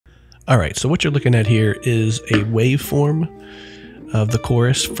Alright, so what you're looking at here is a waveform of the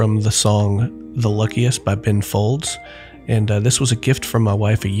chorus from the song The Luckiest by Ben Folds. And this was a gift from my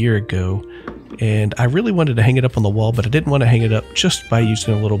wife a year ago. And I really wanted to hang it up on the wall, but I didn't want to hang it up just by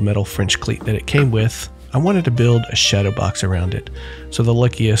using a little metal French cleat that it came with. I wanted to build a shadow box around it. So The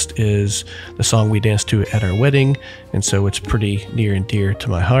Luckiest is the song we danced to at our wedding, and so it's pretty near and dear to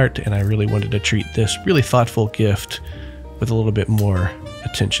my heart, and I really wanted to treat this really thoughtful gift with a little bit more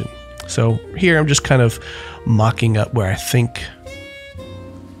attention. So here I'm just kind of mocking up where I think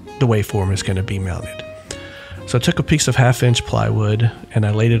the waveform is going to be mounted. So I took a piece of 1/2-inch plywood and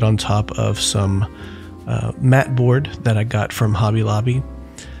I laid it on top of some mat board that I got from Hobby Lobby.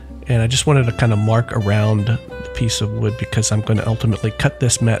 And I just wanted to kind of mark around the piece of wood because I'm going to ultimately cut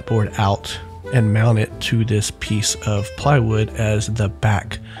this mat board out and mount it to this piece of plywood as the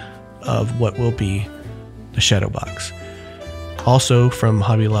back of what will be the shadow box. Also from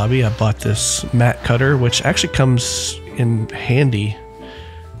Hobby Lobby, I bought this mat cutter, which actually comes in handy.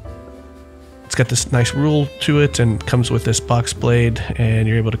 It's got this nice rule to it and comes with this box blade, and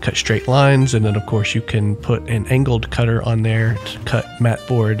you're able to cut straight lines, and then of course you can put an angled cutter on there to cut mat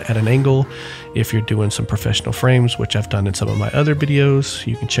board at an angle if you're doing some professional frames, which I've done in some of my other videos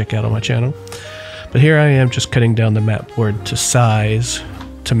you can check out on my channel. But here I am just cutting down the mat board to size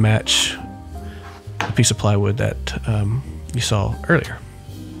to match a piece of plywood that you saw earlier.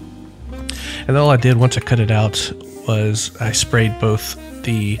 And then all I did once I cut it out was I sprayed both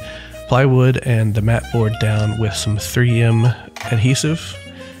the plywood and the mat board down with some 3M adhesive,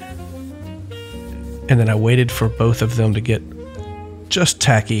 and then I waited for both of them to get just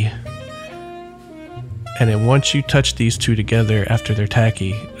tacky. And then once you touch these two together after they're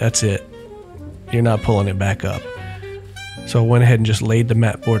tacky, that's it. You're not pulling it back up. So I went ahead and just laid the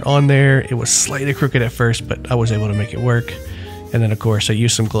mat board on there. It was slightly crooked at first, but I was able to make it work. And then of course I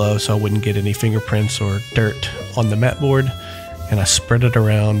used some gloves so I wouldn't get any fingerprints or dirt on the mat board. And I spread it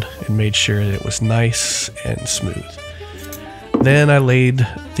around and made sure that it was nice and smooth. Then I laid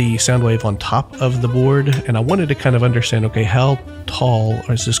the Soundwave on top of the board, and I wanted to kind of understand, okay, how tall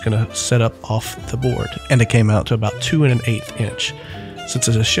is this going to set up off the board? And it came out to about 2 1/8 inch. Since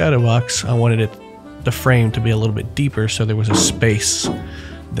it's a shadow box, I wanted the frame to be a little bit deeper so there was a space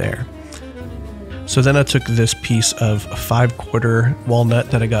there. So then I took this piece of 5/4 walnut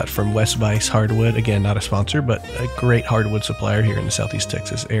that I got from West Vice Hardwood. Again, not a sponsor, but a great hardwood supplier here in the Southeast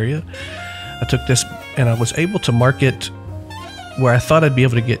Texas area. I took this and I was able to mark it where I thought I'd be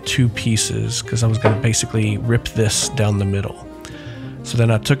able to get 2 pieces because I was going to basically rip this down the middle. So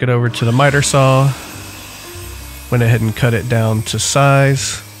then I took it over to the miter saw, went ahead and cut it down to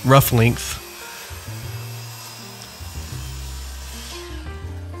size, rough length.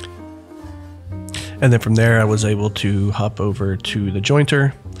 And then from there, I was able to hop over to the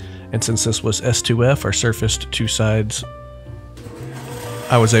jointer. And since this was S2F, or surfaced 2 sides,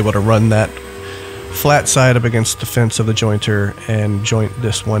 I was able to run that flat side up against the fence of the jointer and joint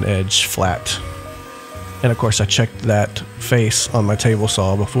this one edge flat. And of course, I checked that face on my table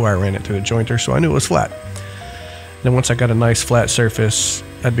saw before I ran it through the jointer, so I knew it was flat. Then once I got a nice flat surface,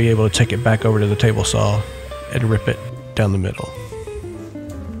 I'd be able to take it back over to the table saw and rip it down the middle.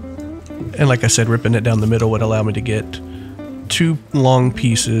 And like I said, ripping it down the middle would allow me to get 2 long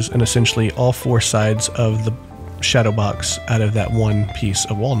pieces and essentially all 4 sides of the shadow box out of that one piece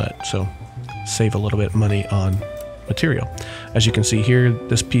of walnut. So save a little bit of money on material. As you can see here,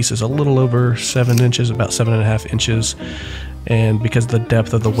 this piece is a little over 7 inches, about 7.5 inches. And because of the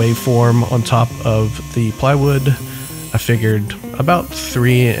depth of the waveform on top of the plywood, I figured about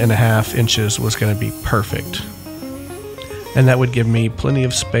 3.5 inches was going to be perfect. And that would give me plenty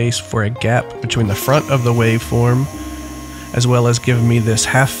of space for a gap between the front of the waveform, as well as give me this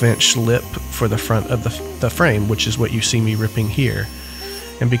 1/2-inch lip for the front of the frame, which is what you see me ripping here.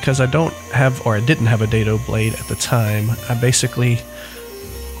 And because I don't have, or I didn't have a dado blade at the time, I basically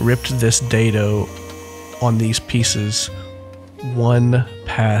ripped this dado on these pieces 1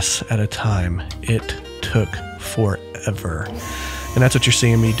 pass at a time. It took forever. And that's what you're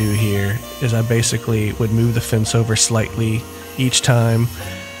seeing me do here, is I basically would move the fence over slightly each time.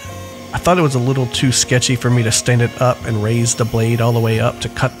 I thought it was a little too sketchy for me to stand it up and raise the blade all the way up to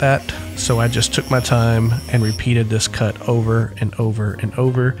cut that, so I just took my time and repeated this cut over and over and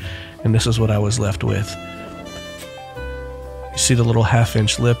over, and this is what I was left with. You see the little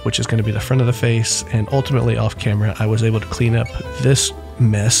 1/2-inch lip, which is going to be the front of the face, and ultimately off camera I was able to clean up this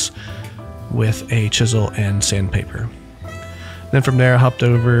mess with a chisel and sandpaper. Then from there I hopped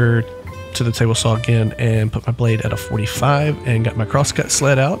over to the table saw again and put my blade at a 45 and got my crosscut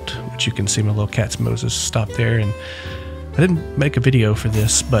sled out, which you can see my little cat's Moses stop there. And I didn't make a video for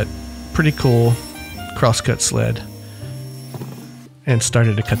this, but pretty cool crosscut sled and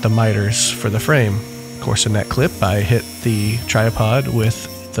started to cut the miters for the frame. Of course, in that clip, I hit the tripod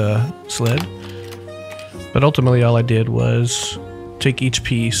with the sled, but ultimately all I did was take each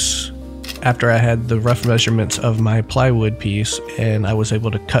piece after I had the rough measurements of my plywood piece, and I was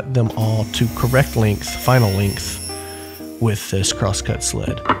able to cut them all to correct length, final length, with this crosscut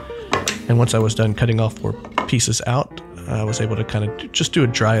sled. And once I was done cutting all 4 pieces out, I was able to kind of just do a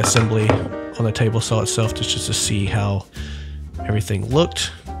dry assembly on the table saw itself just to see how everything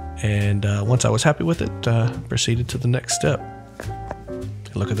looked. And once I was happy with it, proceeded to the next step.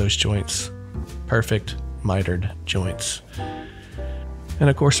 Look at those joints. Perfect mitered joints. And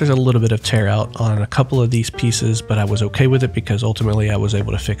of course, there's a little bit of tear out on a couple of these pieces, but I was okay with it because ultimately I was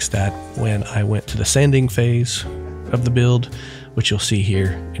able to fix that when I went to the sanding phase of the build, which you'll see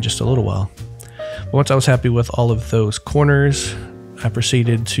here in just a little while. But once I was happy with all of those corners, I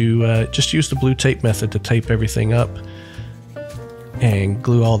proceeded to just use the blue tape method to tape everything up and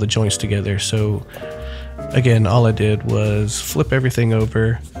glue all the joints together. So again, all I did was flip everything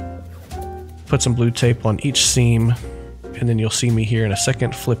over, put some blue tape on each seam, and then you'll see me here in a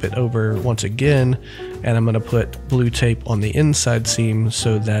second flip it over once again, and I'm going to put blue tape on the inside seam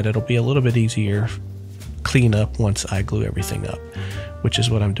so that it'll be a little bit easier clean up once I glue everything up, which is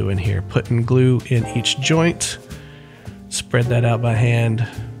what I'm doing here. Putting glue in each joint, spread that out by hand,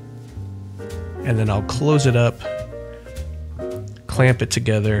 and then I'll close it up, clamp it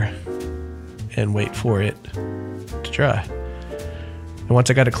together, and wait for it to dry. And once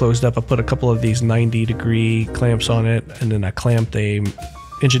I got it closed up, I put a couple of these 90-degree clamps on it, and then I clamped a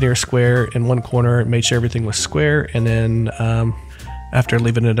engineer square in one corner, made sure everything was square, and then after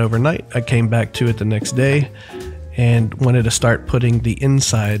leaving it overnight, I came back to it the next day and wanted to start putting the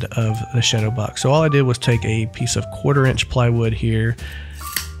inside of the shadow box. So all I did was take a piece of 1/4-inch plywood here,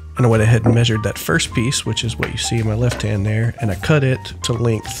 and I went ahead and measured that first piece, which is what you see in my left hand there, and I cut it to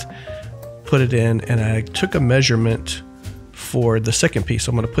length, put it in, and I took a measurement for the second piece.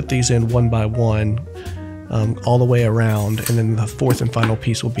 So I'm going to put these in one by one all the way around, and then the 4th and final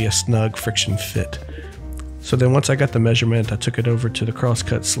piece will be a snug friction fit. So then once I got the measurement, I took it over to the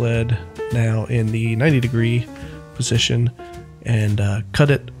crosscut sled, now in the 90-degree position, and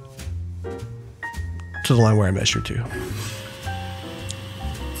cut it to the line where I measured to.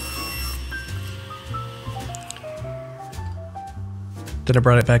 Then I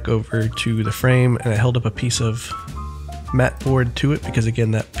brought it back over to the frame, and I held up a piece of mat board to it, because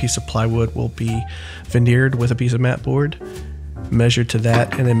again, that piece of plywood will be veneered with a piece of mat board. Measured to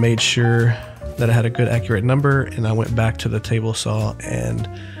that, and then made sure that I had a good accurate number, and I went back to the table saw and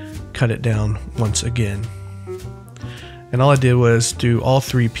cut it down once again. And all I did was do all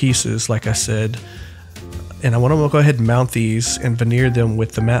 3 pieces, like I said, and I want to go ahead and mount these and veneer them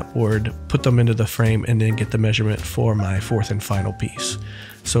with the mat board, put them into the frame, and then get the measurement for my 4th and final piece.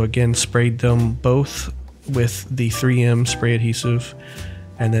 So again, sprayed them both with the 3M spray adhesive,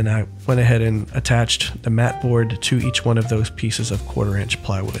 and then I went ahead and attached the mat board to each one of those pieces of 1/4-inch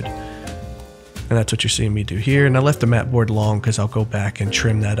plywood. And that's what you're seeing me do here. And I left the mat board long because I'll go back and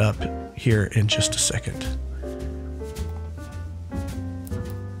trim that up here in just a second.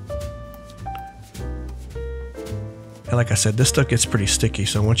 And like I said, this stuff gets pretty sticky,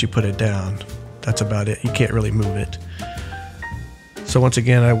 so once you put it down, that's about it. You can't really move it. So once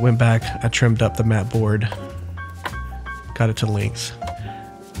again, I went back, I trimmed up the mat board, got it to length,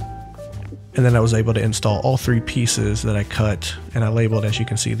 and then I was able to install all 3 pieces that I cut, and I labeled, as you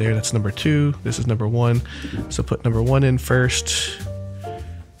can see there, that's number 2, this is number 1. So put number 1 in first,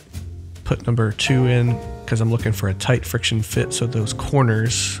 put number 2 in, because I'm looking for a tight friction fit so those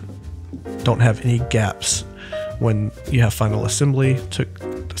corners don't have any gaps when you have final assembly. Took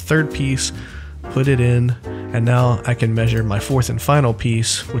the 3rd piece, put it in, and now I can measure my 4th and final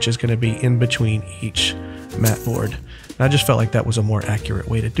piece, which is going to be in between each mat board. And I just felt like that was a more accurate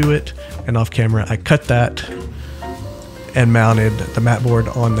way to do it, and off camera I cut that and mounted the mat board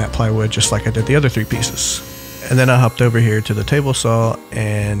on that plywood just like I did the other 3 pieces. And then I hopped over here to the table saw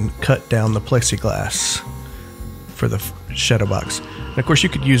and cut down the plexiglass for the shadow box. And of course you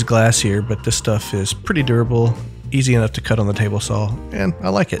could use glass here, but this stuff is pretty durable, easy enough to cut on the table saw, and I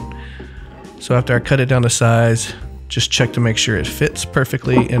like it. So after I cut it down to size, just check to make sure it fits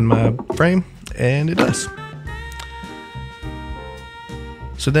perfectly in my frame, and it does.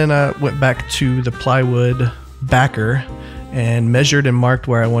 So then I went back to the plywood backer and measured and marked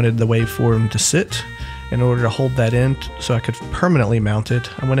where I wanted the waveform to sit in order to hold that in so I could permanently mount it.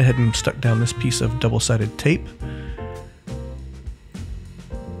 I went ahead and stuck down this piece of double-sided tape,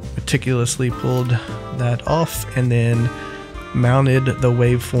 meticulously pulled that off, and then mounted the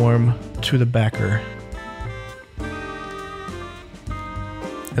waveform to the backer.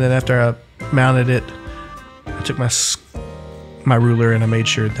 And then after I mounted it, I took my ruler and I made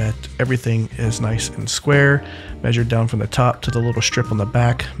sure that everything is nice and square. Measured down from the top to the little strip on the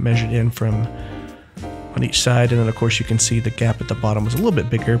back, measured in from on each side, and then of course you can see the gap at the bottom was a little bit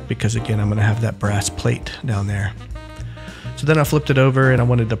bigger because again I'm going to have that brass plate down there. So then I flipped it over and I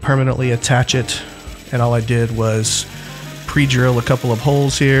wanted to permanently attach it, and all I did was pre-drill a couple of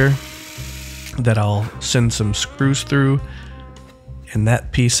holes here that I'll send some screws through, and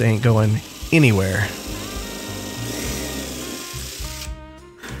that piece ain't going anywhere.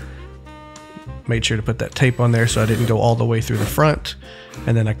 Made sure to put that tape on there so I didn't go all the way through the front,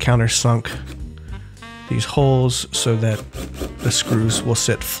 and then I countersunk these holes so that the screws will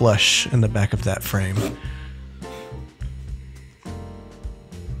sit flush in the back of that frame.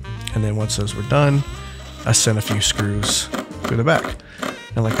 And then once those were done, I sent a few screws through the back.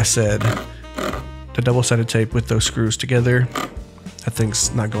 And like I said, the double-sided tape with those screws together, that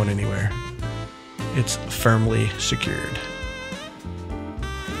thing's not going anywhere. It's firmly secured.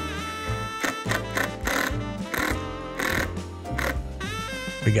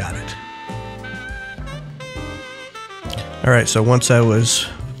 We got it. Alright, so once I was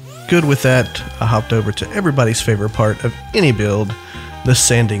good with that, I hopped over to everybody's favorite part of any build, the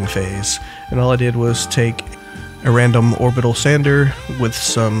sanding phase. And all I did was take a random orbital sander with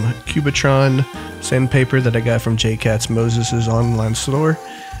some Cubitron sandpaper that I got from JCat's Moses' online store,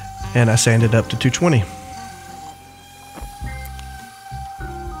 and I sanded up to 220.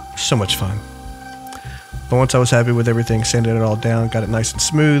 So much fun. But once I was happy with everything, sanded it all down, got it nice and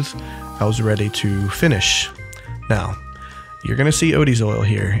smooth, I was ready to finish. Now, you're going to see Odie's oil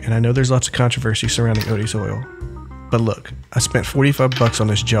here, and I know there's lots of controversy surrounding Odie's oil. But look, I spent 45 bucks on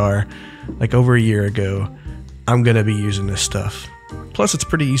this jar like over a year ago. I'm going to be using this stuff. Plus, it's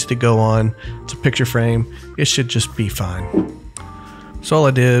pretty easy to go on. It's a picture frame. It should just be fine. So all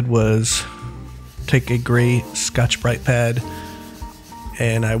I did was take a gray Scotch-Brite pad,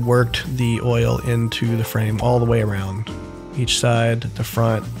 and I worked the oil into the frame all the way around. Each side, the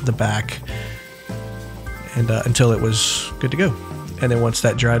front, the back, and until it was good to go. And then once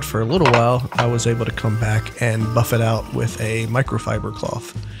that dried for a little while, I was able to come back and buff it out with a microfiber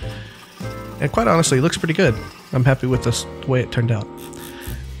cloth. And quite honestly, it looks pretty good. I'm happy with the way it turned out.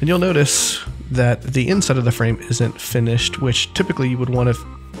 And you'll notice that the inside of the frame isn't finished, which typically you would want to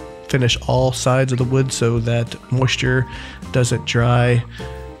finish all sides of the wood so that moisture doesn't dry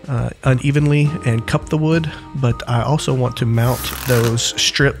unevenly and cup the wood. But I also want to mount those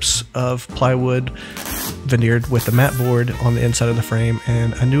strips of plywood veneered with the mat board on the inside of the frame,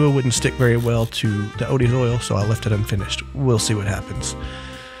 and I knew it wouldn't stick very well to the Odie's oil, so I left it unfinished. We'll see what happens.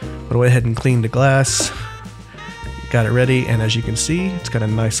 But I went ahead and cleaned the glass, got it ready, and as you can see, it's got a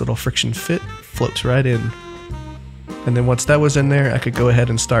nice little friction fit, floats right in. And then once that was in there, I could go ahead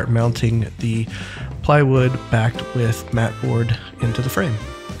and start mounting the plywood backed with mat board into the frame.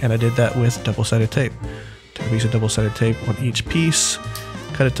 And I did that with double-sided tape. Took a piece of double-sided tape on each piece,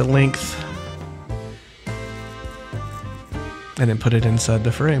 cut it to length, and then put it inside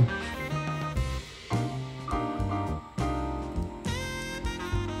the frame.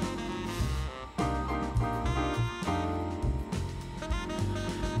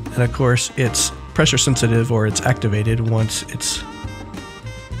 And of course, it's pressure sensitive, or it's activated once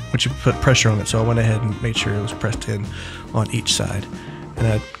you put pressure on it. So I went ahead and made sure it was pressed in on each side. And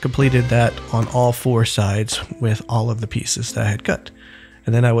I completed that on all four sides with all of the pieces that I had cut.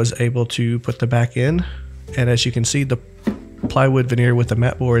 And then I was able to put the back in. And as you can see, the plywood veneer with the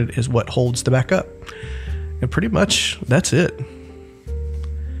mat board is what holds the back up. And pretty much that's it.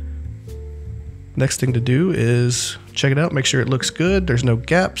 Next thing to do is check it out, make sure it looks good, there's no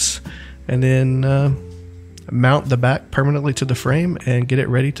gaps, and then mount the back permanently to the frame and get it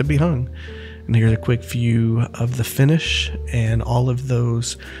ready to be hung. And here's a quick view of the finish, and all of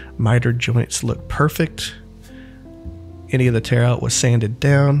those miter joints look perfect. Any of the tear out was sanded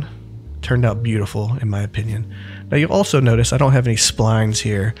down. Turned out beautiful in my opinion. Now you'll also notice I don't have any splines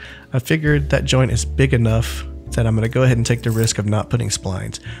here. I figured that joint is big enough that I'm going to go ahead and take the risk of not putting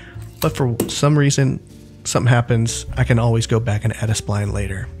splines. But for some reason, something happens, I can always go back and add a spline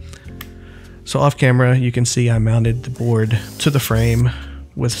later. So off camera, you can see I mounted the board to the frame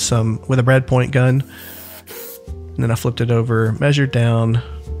with a brad point gun. And then I flipped it over, measured down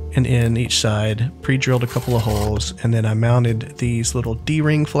and in each side, pre-drilled a couple of holes, and then I mounted these little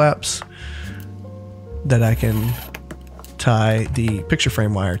D-ring flaps that I can tie the picture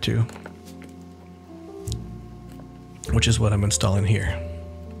frame wire to, which is what I'm installing here.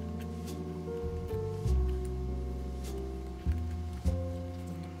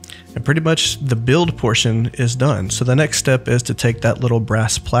 And pretty much the build portion is done. So the next step is to take that little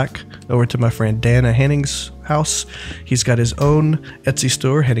brass plaque over to my friend Dan at Henning's house. He's got his own Etsy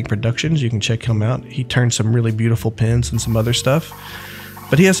store, Henning Productions. You can check him out. He turns some really beautiful pins and some other stuff.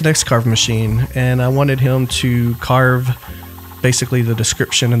 But he has an X-Carve machine, and I wanted him to carve basically the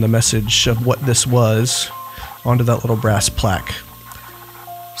description and the message of what this was onto that little brass plaque.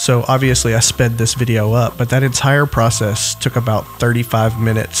 So obviously I sped this video up, but that entire process took about 35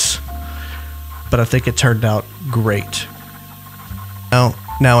 minutes. But I think it turned out great.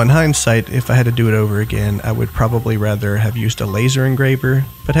 Now in hindsight, if I had to do it over again, I would probably rather have used a laser engraver,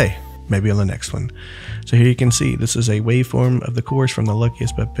 but hey, maybe on the next one. So here you can see, this is a waveform of the chorus from The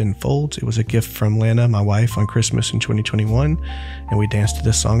Luckiest by Ben Folds. It was a gift from Lana, my wife, on Christmas in 2021, and we danced to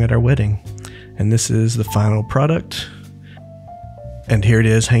this song at our wedding. And this is the final product. And here it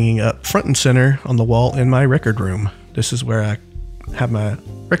is hanging up front and center on the wall in my record room. This is where I have my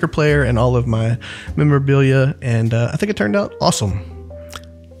record player and all of my memorabilia, and I think it turned out awesome.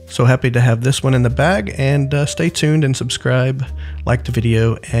 So happy to have this one in the bag, and stay tuned and subscribe, like the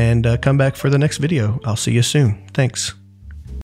video, and come back for the next video. I'll see you soon. Thanks.